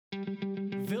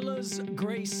Noah's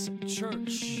Grace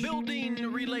Church,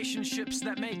 building relationships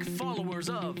that make followers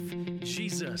of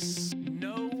Jesus.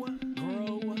 Know,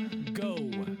 grow, go.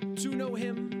 To know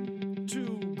Him,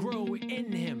 to grow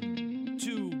in Him,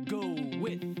 to go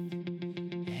with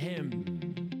Him.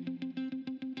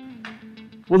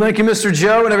 Well, thank you, Mr.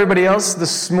 Joe, and everybody else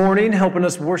this morning helping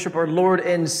us worship our Lord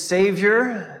and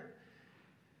Savior.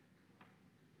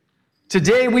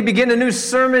 Today we begin a new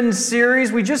sermon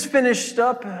series. We just finished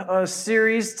up a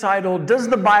series titled, Does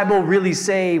the Bible Really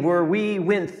Say?, where we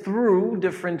went through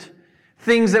different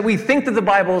things that we think that the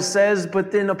Bible says,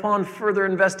 but then upon further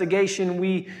investigation,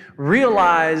 we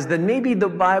realize that maybe the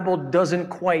Bible doesn't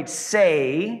quite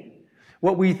say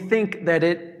what we think that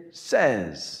it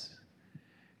says.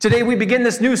 Today we begin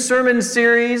this new sermon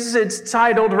series. It's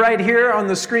titled right here on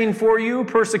the screen for you,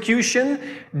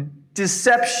 Persecution,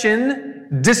 Deception,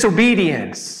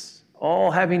 Disobedience,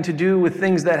 all having to do with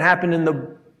things that happened in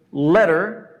the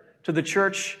letter to the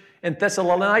church in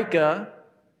Thessalonica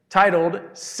titled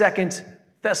 2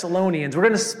 Thessalonians. We're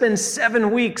going to spend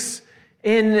 7 weeks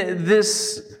in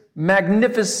this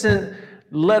magnificent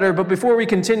letter, but before we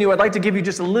continue, I'd like to give you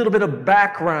just a little bit of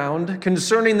background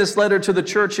concerning this letter to the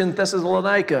church in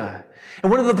Thessalonica. And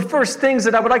one of the first things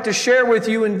that I would like to share with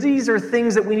you, and these are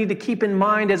things that we need to keep in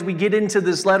mind as we get into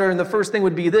this letter, and the first thing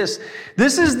would be this.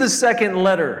 This is the second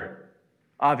letter,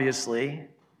 obviously.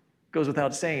 Goes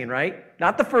without saying, right?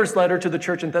 Not the first letter to the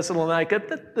church in Thessalonica,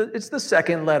 it's the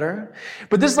second letter.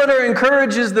 But this letter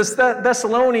encourages the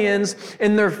Thessalonians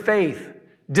in their faith,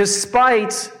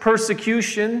 despite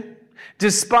persecution,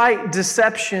 despite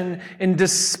deception, and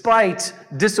despite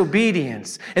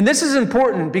disobedience. And this is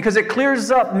important because it clears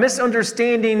up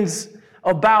misunderstandings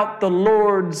about the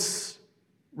Lord's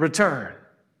return.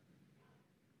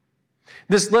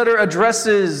 This letter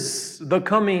addresses the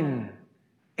coming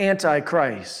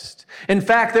Antichrist. In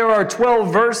fact, there are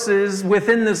 12 verses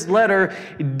within this letter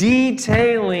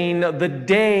detailing the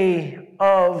day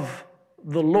of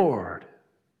the Lord.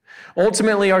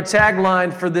 Ultimately, our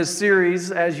tagline for this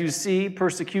series, as you see,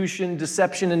 persecution,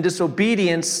 deception, and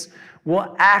disobedience,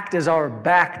 will act as our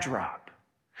backdrop.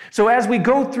 So as we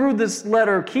go through this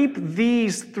letter, keep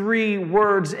these 3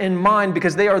 words in mind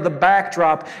because they are the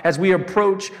backdrop as we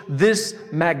approach this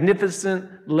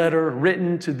magnificent letter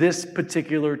written to this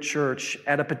particular church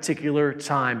at a particular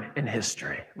time in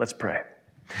history. Let's pray.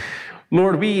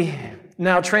 Lord, we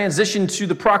now transition to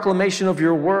the proclamation of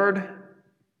your word.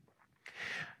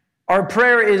 Our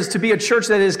prayer is to be a church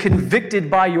that is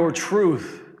convicted by your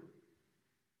truth.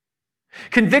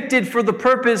 Convicted for the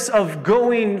purpose of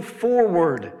going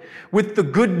forward with the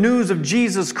good news of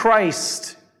Jesus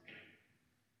Christ.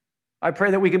 I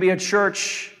pray that we can be a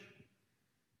church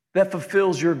that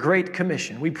fulfills your great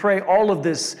commission. We pray all of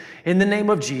this in the name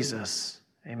of Jesus.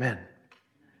 Amen.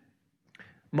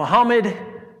 Muhammad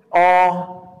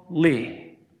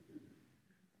Ali.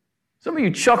 Some of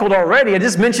you chuckled already. I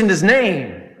just mentioned his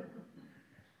name.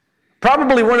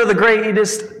 Probably one of the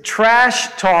greatest trash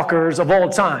talkers of all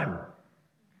time.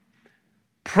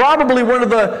 Probably one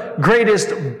of the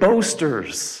greatest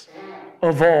boasters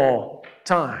of all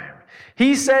time.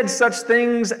 He said such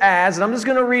things as, and I'm just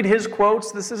going to read his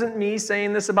quotes. This isn't me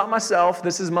saying this about myself.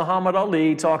 This is Muhammad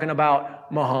Ali talking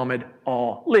about Muhammad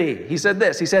Ali. He said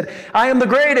this. He said, "I am the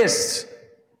greatest.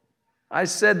 I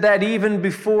said that even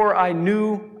before I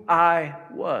knew I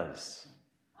was."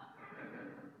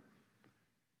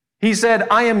 He said,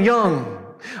 "I am young,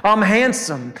 I'm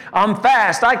handsome, I'm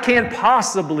fast, I can't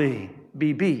possibly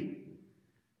be beat.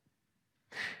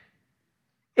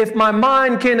 If my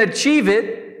mind can achieve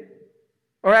it,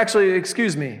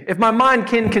 if my mind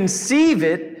can conceive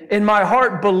it and my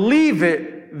heart believe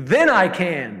it, then I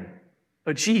can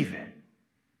achieve it."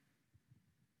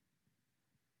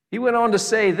 He went on to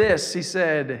say this. He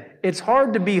said, "It's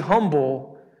hard to be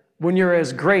humble when you're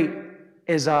as great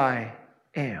as I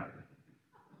am."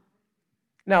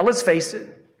 Now, let's face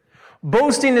it.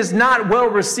 Boasting is not well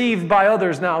received by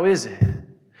others now, is it?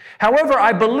 However,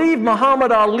 I believe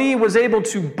Muhammad Ali was able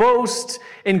to boast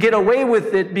and get away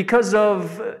with it because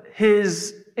of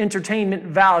his entertainment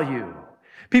value.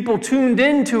 People tuned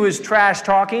into his trash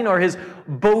talking or his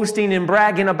boasting and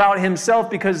bragging about himself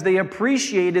because they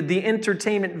appreciated the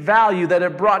entertainment value that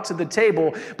it brought to the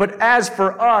table. But as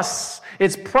for us,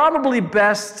 it's probably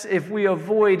best if we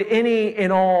avoid any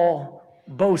and all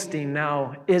boasting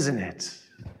now, isn't it?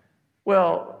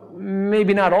 Well,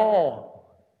 maybe not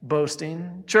all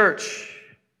boasting. Church,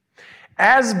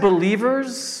 as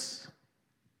believers,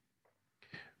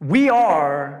 we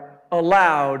are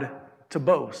allowed to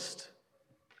boast.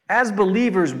 As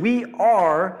believers, we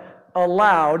are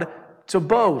allowed to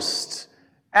boast.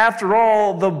 After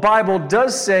all, the Bible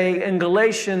does say in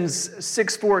Galatians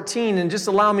 6:14, and just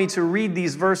allow me to read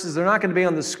these verses. They're not going to be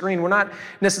on the screen. We're not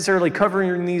necessarily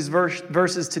covering these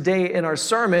verses today in our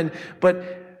sermon,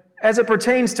 but as it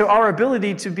pertains to our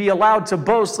ability to be allowed to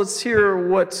boast, let's hear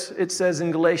what it says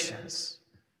in Galatians.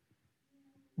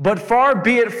 But far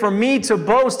be it from me to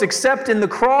boast except in the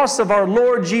cross of our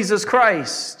Lord Jesus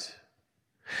Christ,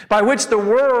 by which the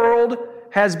world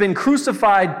has been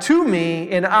crucified to me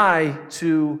and I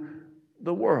to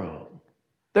the world.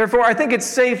 Therefore, I think it's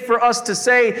safe for us to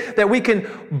say that we can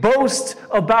boast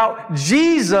about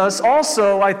Jesus.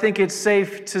 Also, I think it's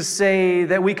safe to say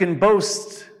that we can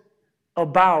boast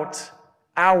about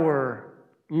our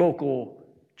local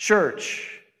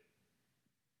church.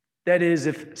 That is,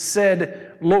 if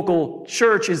said local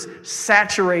church is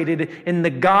saturated in the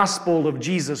gospel of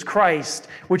Jesus Christ,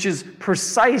 which is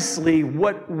precisely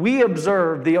what we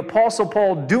observe the Apostle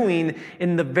Paul doing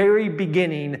in the very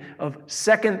beginning of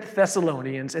 2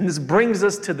 Thessalonians. And this brings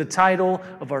us to the title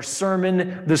of our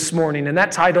sermon this morning. And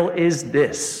that title is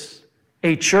this: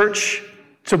 A Church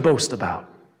to Boast About.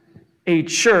 A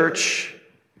church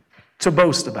to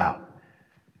boast about.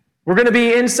 We're going to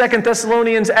be in 2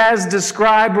 Thessalonians as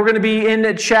described. We're going to be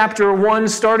in chapter 1,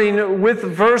 starting with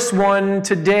verse 1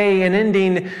 today and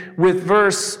ending with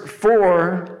verse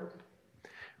 4.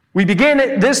 We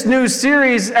begin this new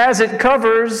series as it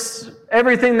covers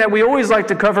everything that we always like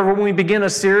to cover when we begin a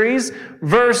series,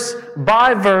 verse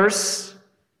by verse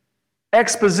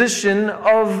exposition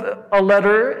of a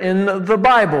letter in the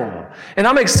Bible. And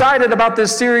I'm excited about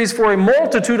this series for a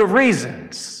multitude of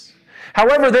reasons.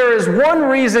 However, there is one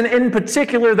reason in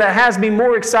particular that has me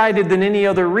more excited than any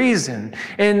other reason.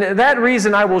 And that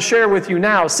reason I will share with you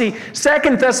now. See,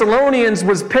 2 Thessalonians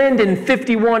was penned in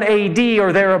 51 AD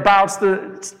or thereabouts.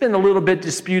 It's been a little bit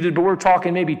disputed, but we're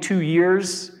talking maybe 2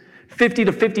 years. 50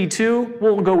 to 52,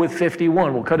 we'll go with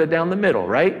 51. We'll cut it down the middle,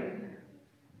 right?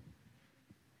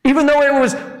 Even though it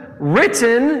was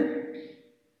written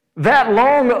that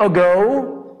long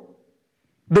ago,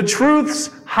 the truths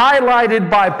highlighted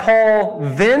by Paul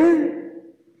then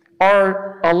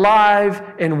are alive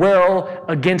and well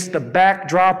against the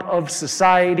backdrop of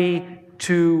society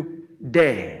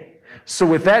today. So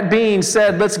with that being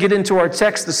said, let's get into our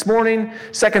text this morning,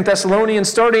 2 Thessalonians,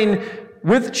 starting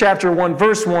with chapter 1,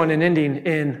 verse 1, and ending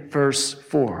in verse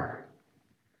 4.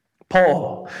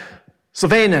 Paul,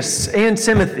 Silvanus, and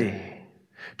Timothy,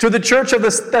 to the church of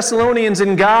the Thessalonians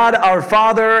in God our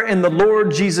Father and the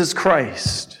Lord Jesus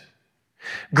Christ.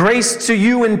 Grace to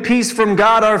you and peace from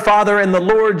God our Father and the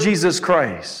Lord Jesus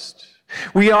Christ.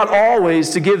 We ought always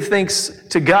to give thanks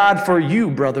to God for you,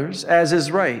 brothers, as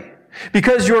is right,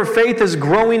 because your faith is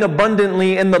growing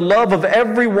abundantly and the love of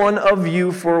every one of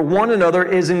you for one another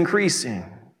is increasing.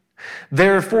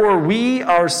 Therefore, we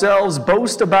ourselves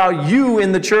boast about you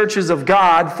in the churches of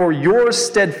God for your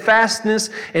steadfastness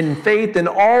and faith in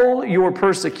all your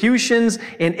persecutions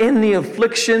and in the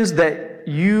afflictions that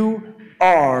you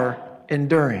are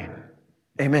enduring.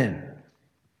 Amen.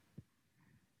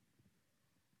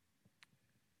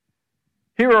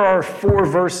 Here are our 4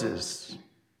 verses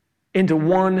into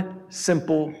one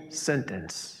simple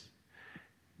sentence.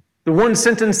 The one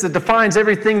sentence that defines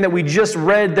everything that we just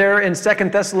read there in 2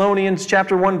 Thessalonians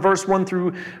chapter 1, verse 1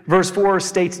 through verse 4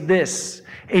 states this: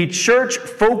 a church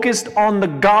focused on the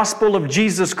gospel of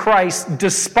Jesus Christ,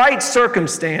 despite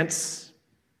circumstance,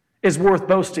 is worth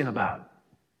boasting about.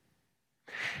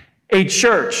 A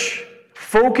church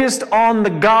focused on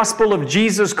the gospel of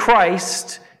Jesus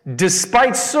Christ,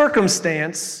 despite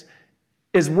circumstance,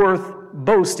 is worth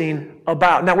boasting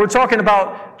about. Now, we're talking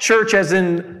about church as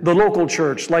in the local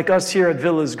church, like us here at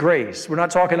Villa's Grace. We're not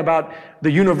talking about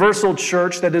the universal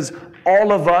church that is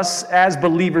all of us as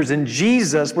believers in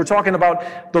Jesus. We're talking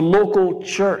about the local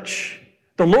church.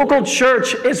 The local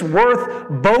church is worth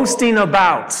boasting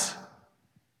about.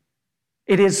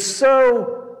 It is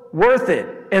so worth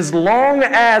it as long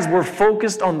as we're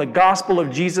focused on the gospel of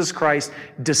Jesus Christ,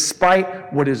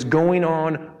 despite what is going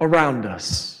on around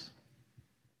us.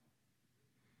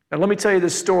 Now, let me tell you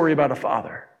this story about a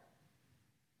father.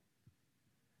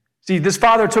 See, this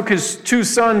father took his 2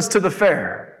 sons to the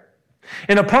fair.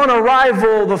 And upon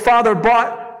arrival, the father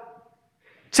bought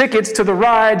tickets to the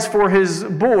rides for his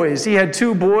boys. He had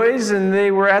 2 boys, and they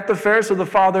were at the fair, so the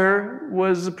father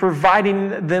was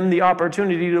providing them the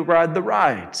opportunity to ride the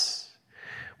rides.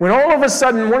 When all of a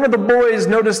sudden, one of the boys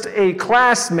noticed a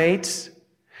classmate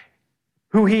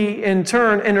who he, in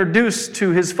turn, introduced to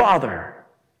his father.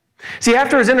 See,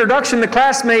 after his introduction, the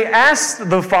classmate asked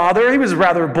the father, he was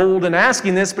rather bold in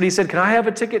asking this, but he said, "Can I have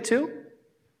a ticket too?"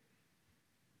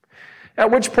 At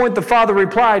which point the father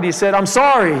replied, he said, "I'm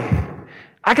sorry,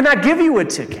 I cannot give you a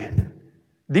ticket.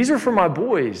 These are for my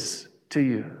boys to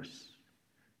use.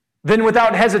 Then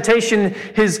without hesitation,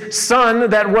 his son,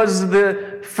 that was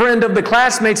the friend of the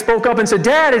classmate, spoke up and said,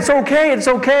 Dad, it's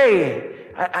okay.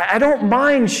 I don't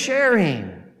mind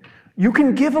sharing. You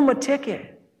can give him a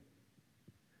ticket.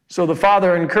 So the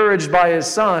father, encouraged by his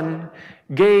son,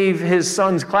 gave his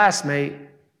son's classmate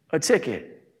a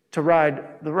ticket to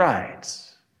ride the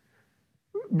rides.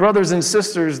 Brothers and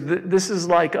sisters, this is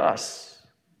like us.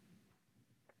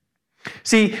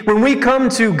 See, when we come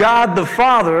to God the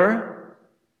Father,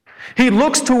 He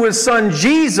looks to His Son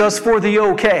Jesus for the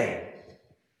okay.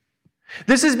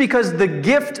 This is because the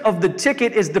gift of the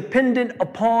ticket is dependent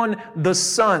upon the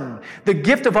Son. The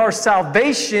gift of our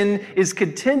salvation is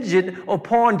contingent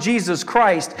upon Jesus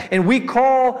Christ, and we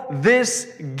call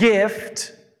this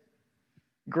gift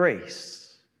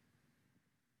grace.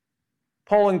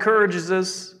 Paul encourages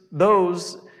us,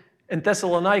 those in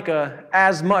Thessalonica,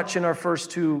 as much in our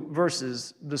first two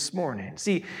verses this morning.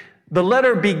 See, the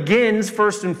letter begins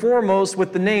first and foremost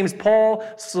with the names Paul,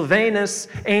 Silvanus,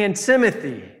 and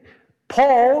Timothy.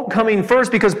 Paul coming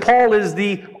first because Paul is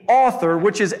the author,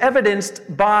 which is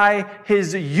evidenced by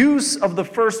his use of the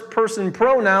first person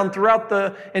pronoun throughout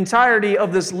the entirety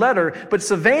of this letter. But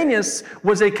Silvanus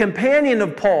was a companion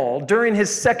of Paul during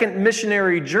his second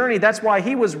missionary journey. That's why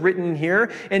he was written here.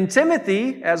 And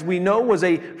Timothy, as we know, was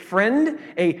a friend,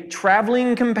 a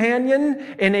traveling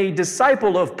companion, and a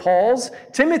disciple of Paul's.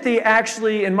 Timothy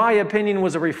actually, in my opinion,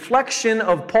 was a reflection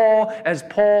of Paul as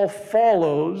Paul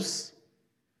follows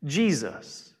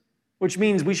Jesus, which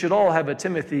means we should all have a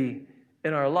Timothy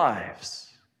in our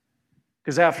lives.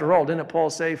 Because after all, didn't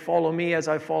Paul say, follow me as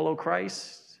I follow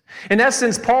Christ? In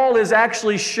essence, Paul is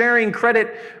actually sharing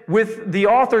credit with the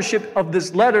authorship of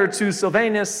this letter to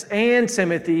Silvanus and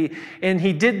Timothy, and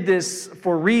he did this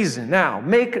for a reason. Now,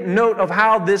 make note of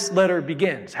how this letter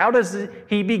begins. How does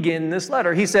he begin this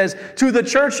letter? He says, to the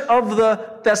church of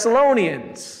the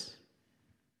Thessalonians.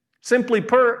 Simply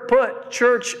put,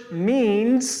 church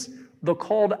means the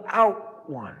called out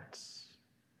ones.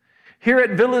 Here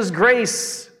at Villas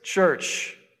Grace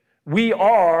Church, we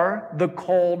are the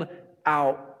called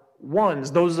out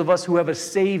ones, those of us who have a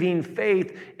saving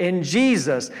faith in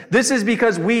Jesus. This is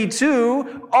because we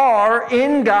too are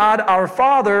in God our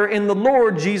Father in the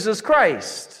Lord Jesus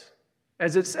Christ,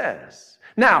 as it says.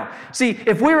 Now, see,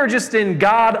 if we were just in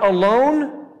God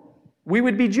alone, we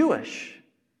would be Jewish.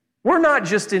 We're not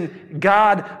just in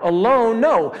God alone.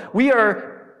 No, we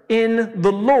are in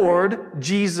the Lord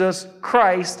Jesus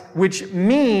Christ, which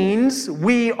means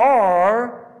we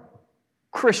are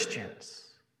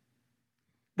Christians.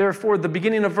 Therefore, the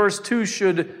beginning of verse 2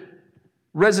 should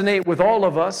resonate with all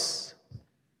of us.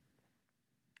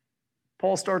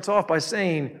 Paul starts off by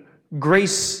saying,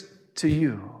 grace to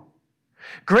you.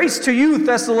 Grace to you,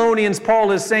 Thessalonians,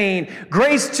 Paul is saying.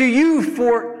 Grace to you,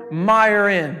 Fort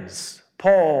Myers,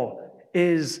 Paul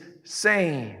is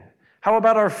saying. How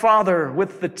about our father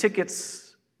with the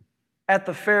tickets at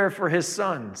the fair for his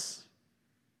sons?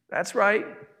 That's right.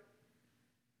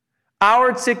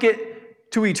 Our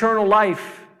ticket to eternal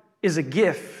life is a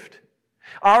gift.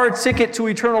 Our ticket to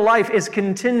eternal life is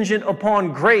contingent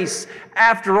upon grace.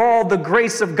 After all, the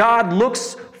grace of God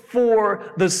looks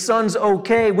for the Son's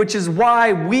okay, which is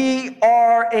why we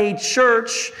are a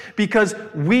church, because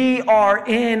we are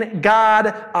in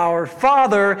God our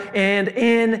Father and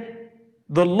in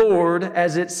the Lord,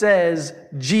 as it says,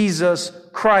 Jesus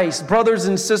Christ. Brothers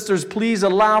and sisters, please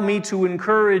allow me to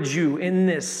encourage you in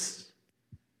this.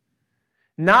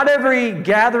 Not every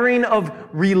gathering of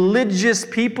religious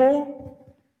people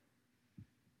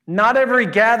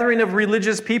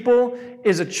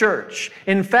is a church.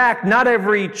 In fact, not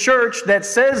every church that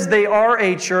says they are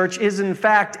a church is in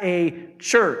fact a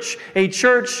church. A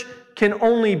church can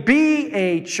only be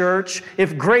a church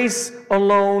if grace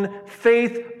alone,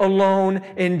 faith alone,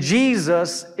 and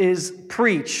Jesus is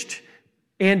preached.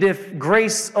 And if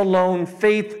grace alone,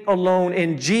 faith alone,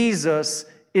 and Jesus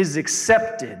is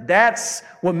accepted. That's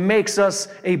what makes us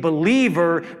a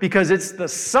believer, because it's the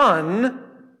Son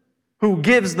who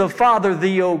gives the Father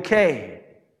the okay.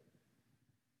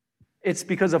 It's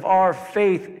because of our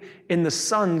faith in the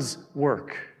Son's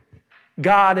work.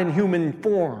 God in human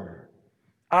form.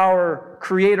 Our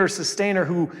creator, sustainer,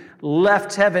 who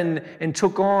left heaven and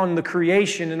took on the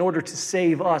creation in order to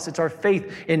save us. It's our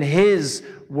faith in His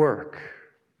work.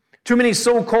 Too many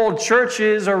so-called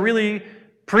churches are really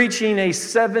preaching a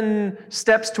 7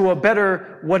 steps to a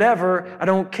better whatever. I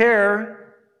don't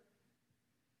care.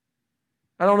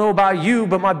 I don't know about you,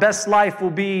 but my best life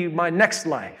will be my next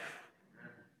life.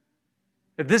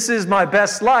 If this is my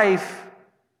best life,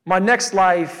 my next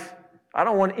life I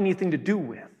don't want anything to do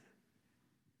with.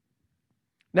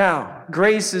 Now,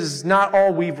 grace is not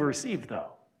all we've received,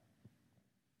 though.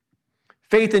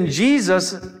 Faith in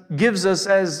Jesus gives us,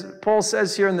 as Paul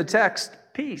says here in the text,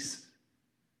 peace.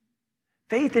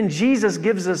 Faith in Jesus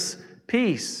gives us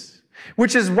peace,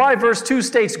 which is why verse 2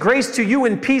 states, "Grace to you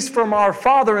and peace from our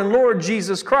Father and Lord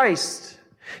Jesus Christ."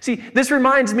 See, this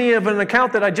reminds me of an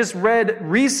account that I just read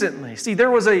recently. See,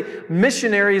 there was a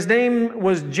missionary, his name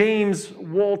was James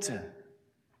Walton.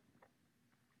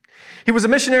 He was a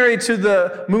missionary to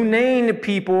the Munane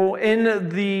people in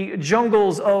the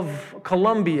jungles of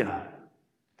Colombia.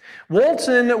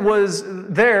 Walton was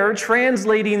there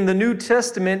translating the New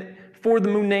Testament for the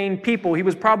Munane people. He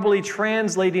was probably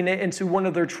translating it into one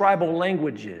of their tribal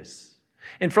languages.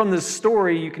 And from this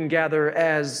story, you can gather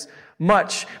as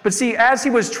much. But see, as he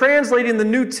was translating the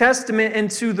New Testament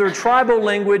into their tribal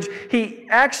language, he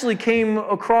actually came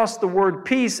across the word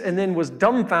peace and then was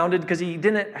dumbfounded because he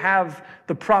didn't have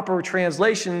the proper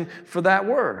translation for that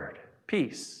word,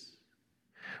 peace.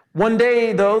 One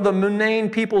day, though, the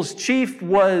Munane people's chief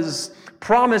was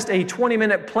promised a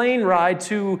 20-minute plane ride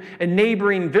to a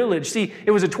neighboring village. See,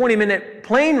 it was a 20-minute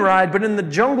plane ride, but in the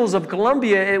jungles of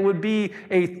Colombia, it would be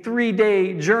a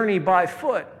 3-day journey by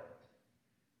foot.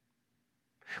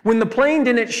 When the plane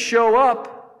didn't show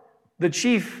up, the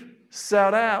chief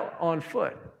set out on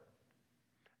foot.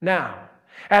 Now,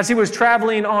 as he was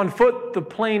traveling on foot, the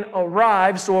plane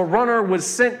arrived, so a runner was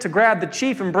sent to grab the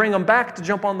chief and bring him back to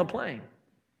jump on the plane.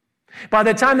 By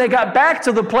the time they got back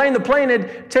to the plane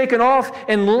had taken off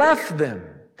and left them.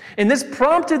 And this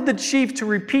prompted the chief to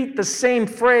repeat the same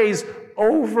phrase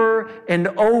over and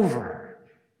over.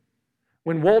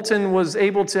 When Walton was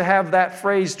able to have that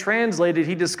phrase translated,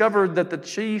 he discovered that the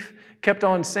chief kept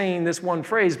on saying this one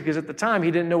phrase because at the time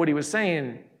he didn't know what he was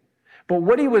saying. But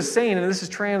what he was saying, and this is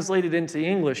translated into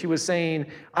English, he was saying,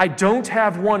 "I don't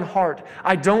have one heart.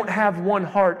 I don't have one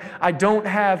heart. I don't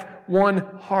have one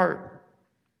heart."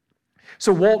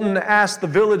 So Walton asked the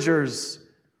villagers,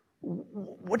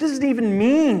 "What does it even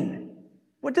mean?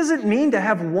 What does it mean to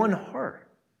have one heart?"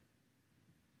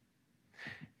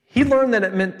 He learned that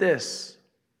it meant this: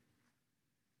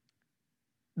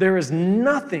 there is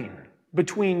nothing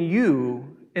between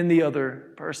you and the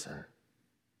other person.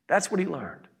 That's what he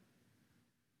learned.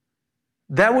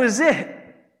 That was it.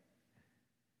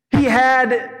 He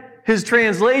had his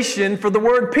translation for the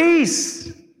word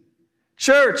peace.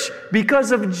 Church,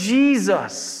 because of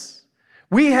Jesus,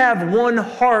 we have one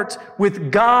heart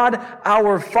with God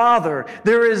our Father.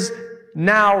 There is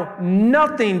now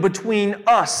nothing between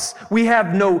us. We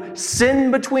have no sin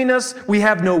between us. We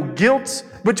have no guilt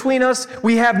between us.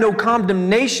 We have no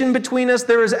condemnation between us.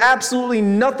 There is absolutely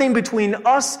nothing between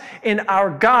us and our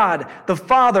God, the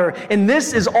Father. And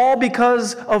this is all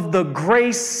because of the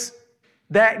grace,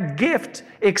 that gift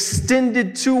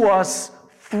extended to us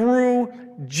through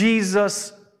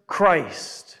Jesus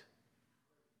Christ.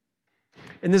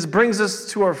 And this brings us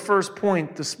to our first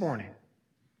point this morning.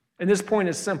 And this point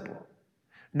is simple.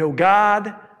 No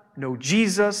God, no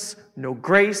Jesus, no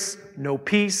grace, no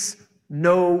peace,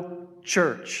 no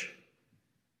church.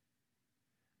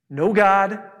 No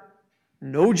God,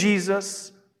 no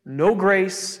Jesus, no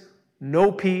grace,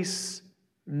 no peace,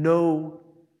 no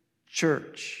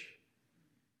church.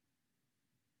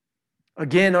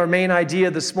 Again, our main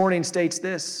idea this morning states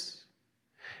this: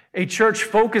 a church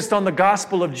focused on the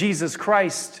gospel of Jesus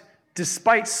Christ,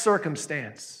 despite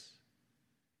circumstance,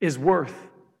 is worth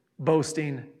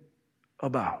boasting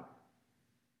about.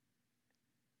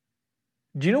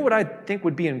 Do you know what I think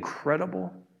would be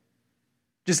incredible?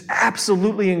 Just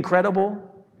absolutely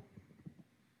incredible?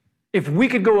 If we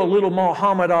could go a little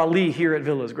Muhammad Ali here at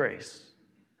Villa's Grace.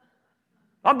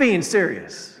 I'm being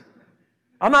serious.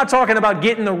 I'm not talking about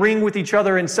getting in the ring with each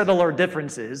other and settle our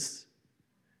differences.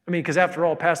 I mean, because after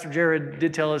all, Pastor Jared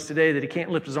did tell us today that he can't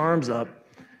lift his arms up,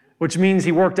 which means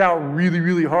he worked out really,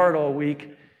 really hard all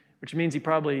week, which means he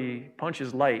probably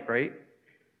punches light, right?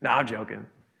 No, I'm joking.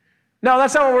 No,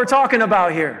 that's not what we're talking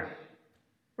about here.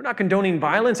 We're not condoning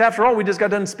violence. After all, we just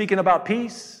got done speaking about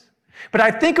peace. But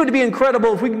I think it would be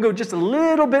incredible if we can go just a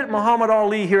little bit Muhammad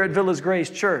Ali here at Villa's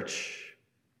Grace Church.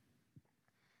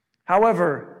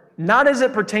 However, not as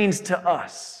it pertains to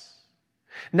us.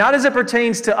 Not as it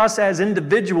pertains to us as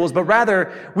individuals, but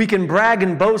rather we can brag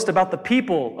and boast about the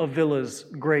people of Villa's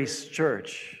Grace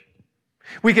Church.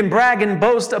 We can brag and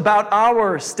boast about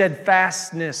our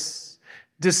steadfastness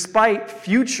despite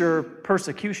future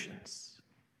persecutions.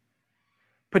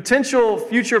 Potential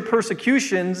future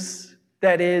persecutions,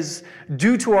 that is,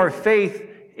 due to our faith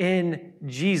in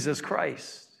Jesus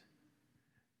Christ.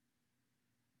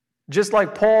 just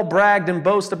like Paul bragged and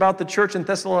boasted about the church in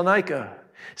Thessalonica.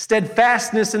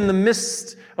 Steadfastness in the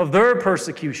midst of their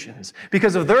persecutions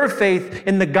because of their faith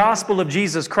in the gospel of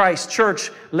Jesus Christ.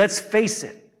 Church, let's face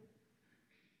it.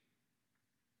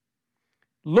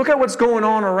 Look at what's going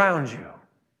on around you.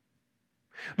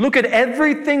 Look at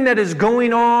everything that is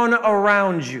going on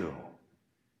around you.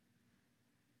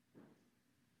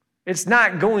 It's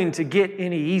not going to get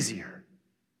any easier.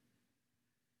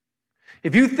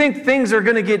 If you think things are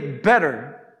going to get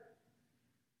better,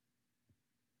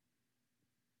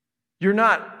 you're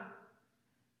not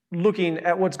looking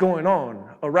at what's going on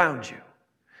around you.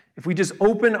 If we just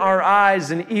open our eyes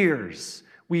and ears,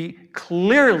 we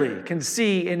clearly can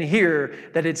see and hear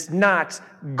that it's not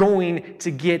going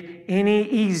to get any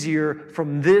easier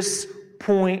from this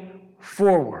point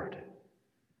forward.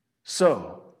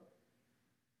 So,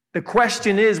 the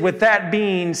question is, with that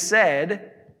being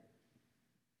said,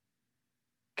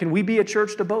 can we be a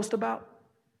church to boast about?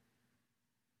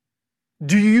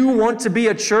 Do you want to be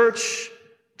a church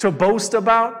to boast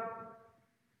about?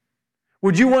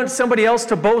 Would you want somebody else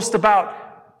to boast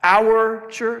about our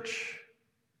church?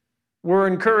 We're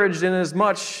encouraged in as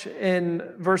much in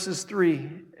verses 3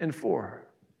 and 4.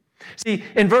 See,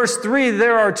 in verse 3,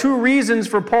 there are two reasons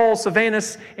for Paul,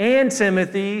 Silvanus, and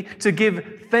Timothy to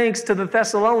give thanks to the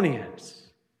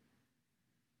Thessalonians.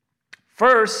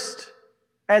 First,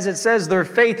 as it says, their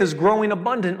faith is growing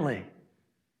abundantly.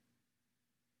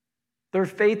 Their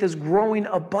faith is growing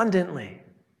abundantly.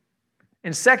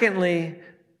 And secondly,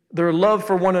 their love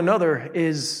for one another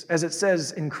is, as it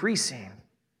says, increasing.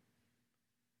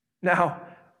 Now,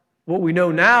 what we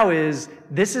know now is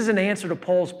this is an answer to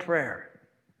Paul's prayer.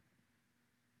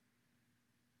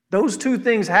 Those two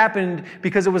things happened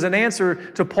because it was an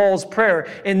answer to Paul's prayer.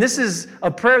 And this is a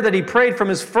prayer that he prayed from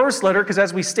his first letter, because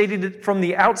as we stated it from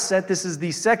the outset, this is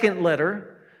the second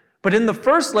letter. But in the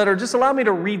first letter, just allow me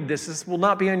to read this. This will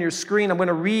not be on your screen. I'm going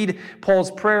to read Paul's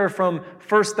prayer from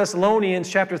 1 Thessalonians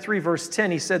chapter 3, verse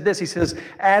 10. He said this. He says,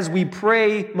 "As we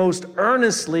pray most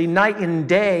earnestly night and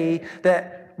day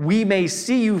that we may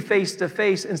see you face to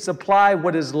face and supply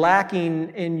what is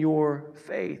lacking in your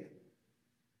faith."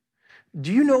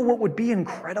 Do you know what would be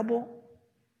incredible?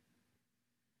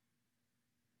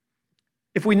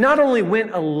 If we not only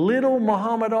went a little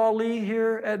Muhammad Ali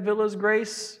here at Villa's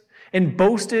Grace and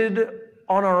boasted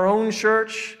on our own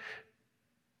church,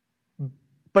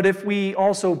 but if we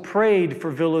also prayed for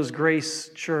Villa's Grace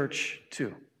Church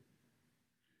too.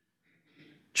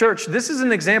 Church, this is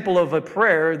an example of a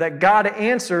prayer that God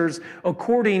answers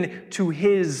according to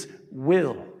His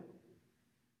will.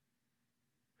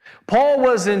 Paul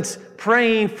wasn't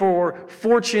praying for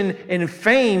fortune and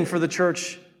fame for the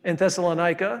church in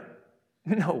Thessalonica.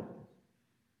 No.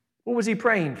 What was he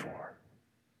praying for?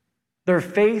 Their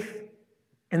faith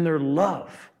and their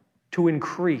love to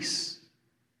increase.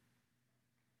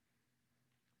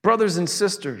 Brothers and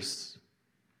sisters,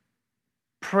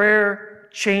 prayer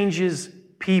changes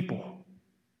people.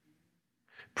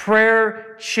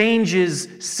 Prayer changes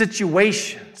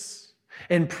situations.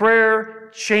 And prayer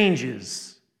changes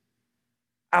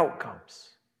outcomes.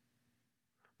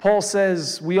 Paul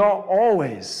says we ought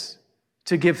always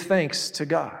to give thanks to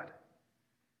God.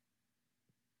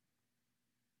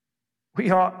 We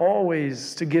ought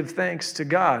always to give thanks to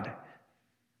God.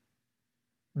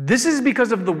 This is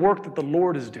because of the work that the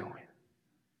Lord is doing,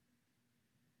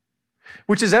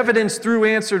 which is evidenced through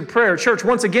answered prayer. Church,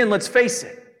 once again, let's face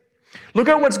it. Look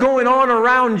at what's going on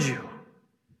around you.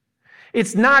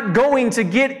 It's not going to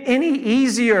get any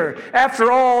easier.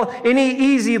 After all, any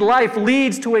easy life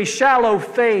leads to a shallow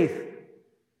faith.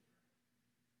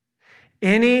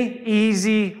 Any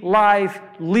easy life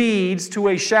leads to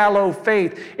a shallow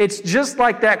faith. It's just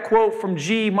like that quote from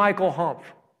G. Michael Humph.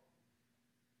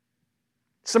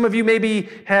 Some of you maybe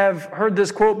have heard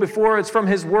this quote before. It's from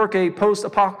his work, A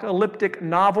Post-Apocalyptic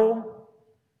Novel.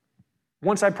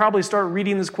 Once I probably start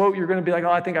reading this quote, you're going to be like,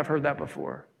 oh, I think I've heard that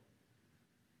before.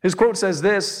 His quote says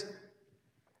this: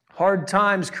 "Hard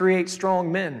times create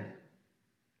strong men.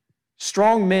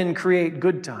 Strong men create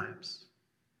good times.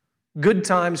 Good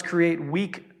times create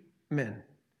weak men.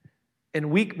 And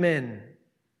weak men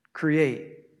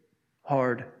create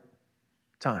hard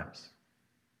times."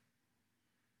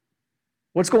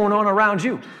 What's going on around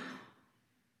you?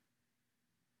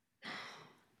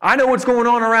 I know what's going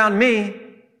on around me.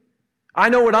 I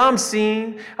know what I'm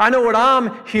seeing. I know what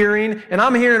I'm hearing. And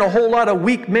I'm hearing a whole lot of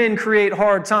weak men create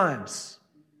hard times.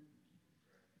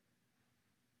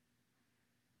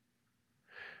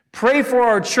 Pray for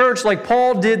our church like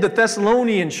Paul did the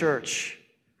Thessalonian church.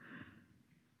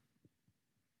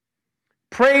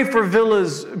 Pray for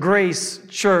Villas Grace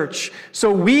Church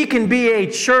so we can be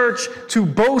a church to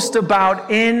boast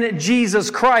about in Jesus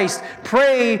Christ.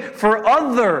 Pray for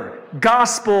other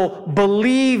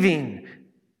gospel-believing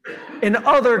and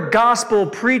other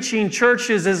gospel-preaching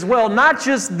churches as well, not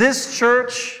just this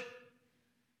church.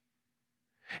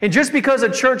 And just because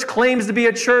a church claims to be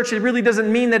a church, it really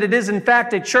doesn't mean that it is in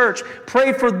fact a church.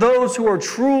 Pray for those who are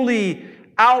truly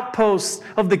outposts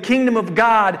of the kingdom of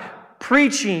God,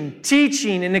 preaching,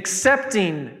 teaching, and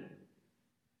accepting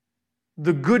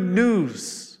the good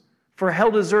news for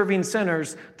hell-deserving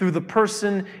sinners through the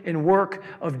person and work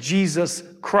of Jesus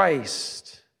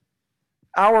Christ.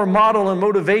 Our model and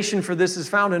motivation for this is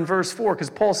found in verse 4, because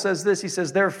Paul says this. He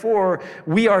says, "Therefore,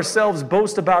 we ourselves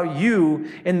boast about you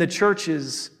in the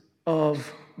churches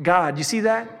of God." You see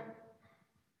that?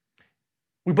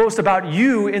 We boast about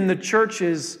you in the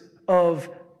churches of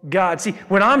God. See,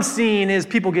 what I'm seeing is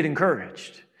people get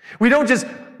encouraged. We don't just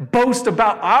boast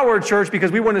about our church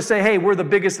because we want to say, hey, we're the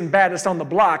biggest and baddest on the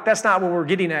block. That's not what we're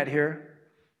getting at here.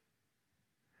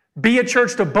 Be a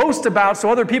church to boast about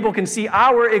so other people can see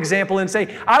our example and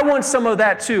say, I want some of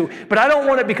that too, but I don't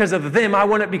want it because of them. I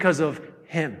want it because of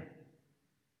Him.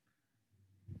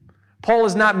 Paul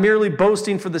is not merely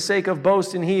boasting for the sake of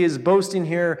boasting. He is boasting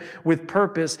here with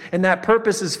purpose. And that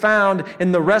purpose is found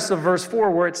in the rest of verse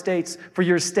 4 where it states, "For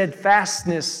your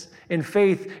steadfastness in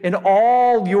faith in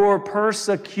all your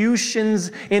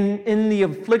persecutions in the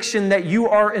affliction that you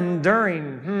are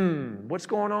enduring." What's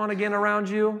going on again around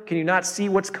you? Can you not see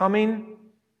what's coming?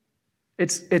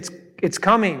 It's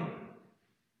coming.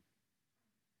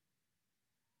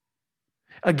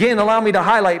 Again, allow me to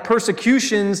highlight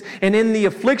persecutions and in the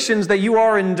afflictions that you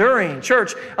are enduring.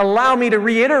 Church, allow me to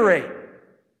reiterate.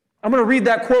 I'm going to read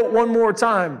that quote one more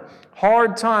time.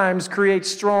 Hard times create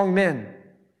strong men.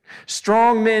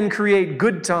 Strong men create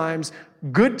good times.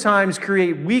 Good times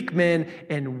create weak men.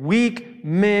 And weak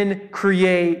men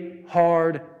create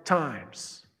hard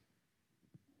times.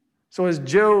 So as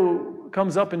Joe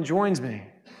comes up and joins me,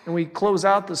 and we close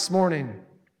out this morning,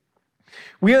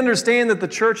 we understand that the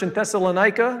church in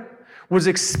Thessalonica was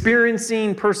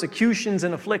experiencing persecutions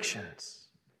and afflictions,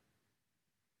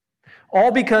 all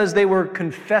because they were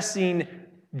confessing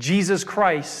Jesus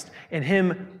Christ and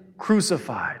Him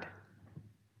crucified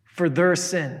for their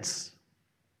sins.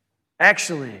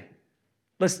 Actually,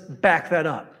 let's back that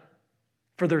up.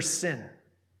 For their sin.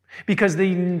 Because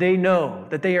they know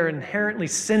that they are inherently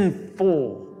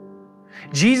sinful.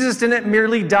 Jesus didn't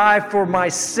merely die for my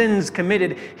sins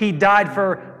committed. He died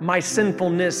for my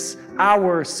sinfulness,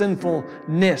 our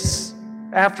sinfulness.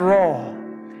 After all,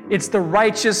 it's the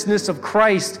righteousness of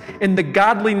Christ and the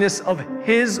godliness of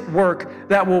His work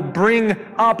that will bring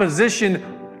opposition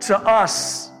to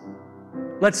us.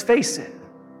 Let's face it.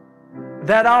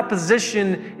 That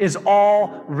opposition is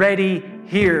already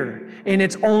here, and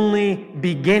it's only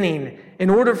beginning. In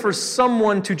order for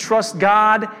someone to trust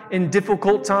God in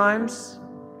difficult times,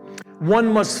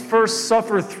 one must first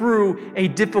suffer through a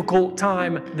difficult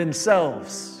time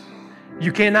themselves.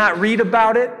 You cannot read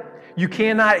about it. You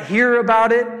cannot hear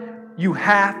about it. You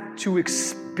have to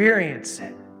experience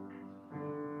it.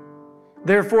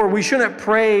 Therefore, we shouldn't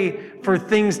pray for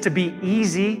things to be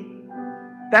easy.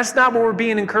 That's not what we're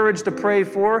being encouraged to pray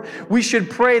for. We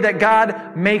should pray that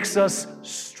God makes us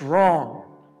strong,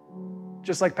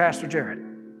 just like Pastor Jared.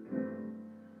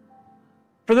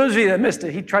 For those of you that missed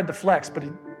it, he tried to flex, but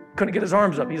he couldn't get his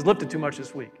arms up. He's lifted too much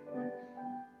this week.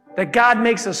 That God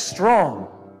makes us strong.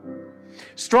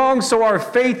 Strong so our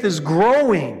faith is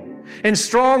growing, and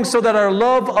strong so that our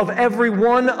love of every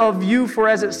one of you, for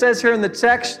as it says here in the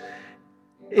text,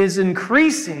 is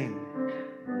increasing.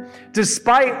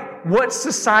 Despite what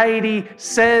society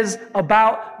says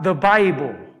about the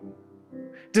Bible,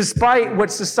 despite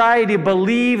what society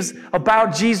believes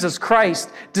about Jesus Christ,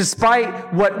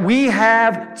 despite what we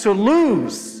have to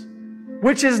lose,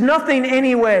 which is nothing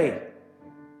anyway.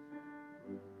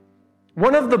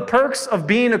 One of the perks of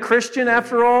being a Christian,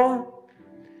 after all,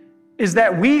 is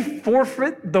that we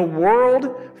forfeit the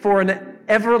world for an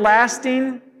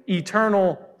everlasting,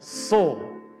 eternal soul.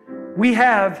 We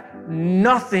have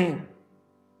nothing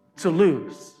to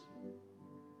lose.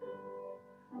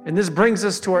 And this brings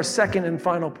us to our second and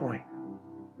final point.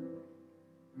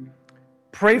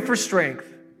 Pray for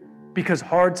strength because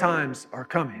hard times are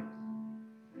coming.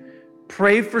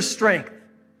 Pray for strength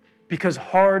because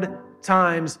hard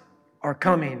times are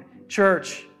coming.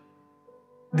 Church,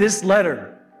 this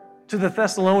letter to the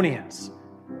Thessalonians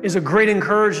is a great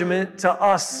encouragement to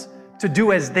us to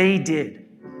do as they did.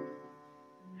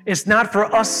 It's not for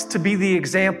us to be the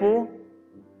example.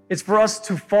 It's for us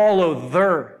to follow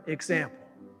their example.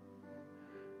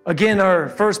 Again, our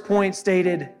first point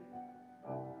stated,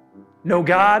 no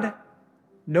God,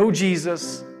 no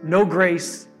Jesus, no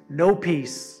grace, no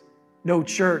peace, no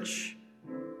church.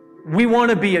 We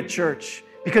want to be a church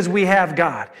because we have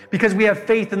God, because we have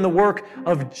faith in the work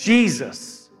of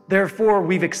Jesus. Therefore,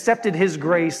 we've accepted His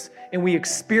grace and we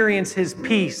experience His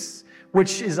peace,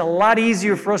 which is a lot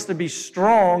easier for us to be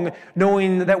strong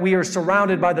knowing that we are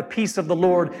surrounded by the peace of the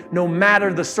Lord no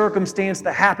matter the circumstance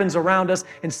that happens around us.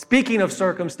 And speaking of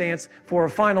circumstance, for a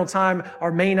final time,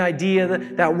 our main idea,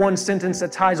 that one sentence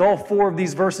that ties all four of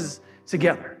these verses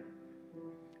together.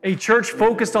 A church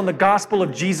focused on the gospel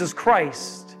of Jesus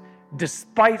Christ,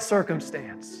 despite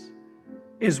circumstance,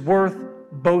 is worth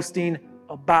boasting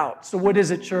about. So what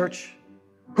is it, church?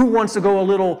 Who wants to go a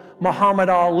little Muhammad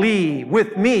Ali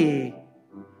with me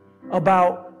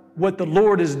about what the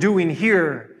Lord is doing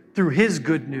here through His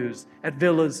good news at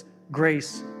Villas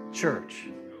Grace Church?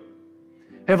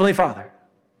 Heavenly Father,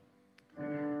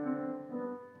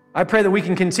 I pray that we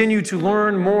can continue to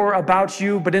learn more about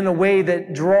You, but in a way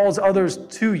that draws others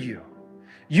to You.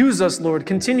 Use us, Lord.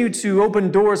 Continue to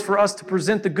open doors for us to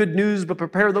present the good news, but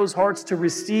prepare those hearts to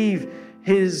receive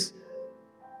His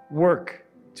work,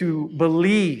 to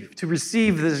believe, to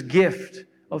receive this gift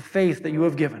of faith that You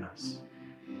have given us.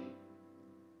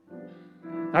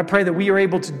 I pray that we are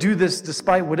able to do this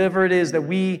despite whatever it is that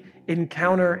we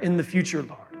encounter in the future,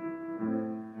 Lord.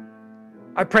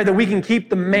 I pray that we can keep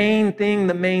the main thing,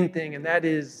 and that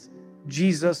is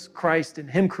Jesus Christ and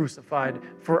Him crucified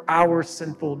for our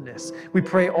sinfulness. We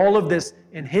pray all of this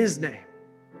in His name.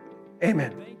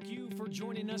 Amen. Thank you for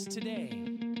joining us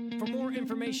today. For more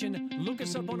information, look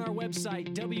us up on our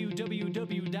website,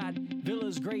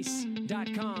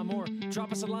 www.villasgrace.com, or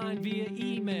drop us a line via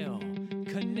email,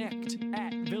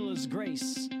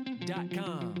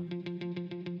 connect@villasgrace.com.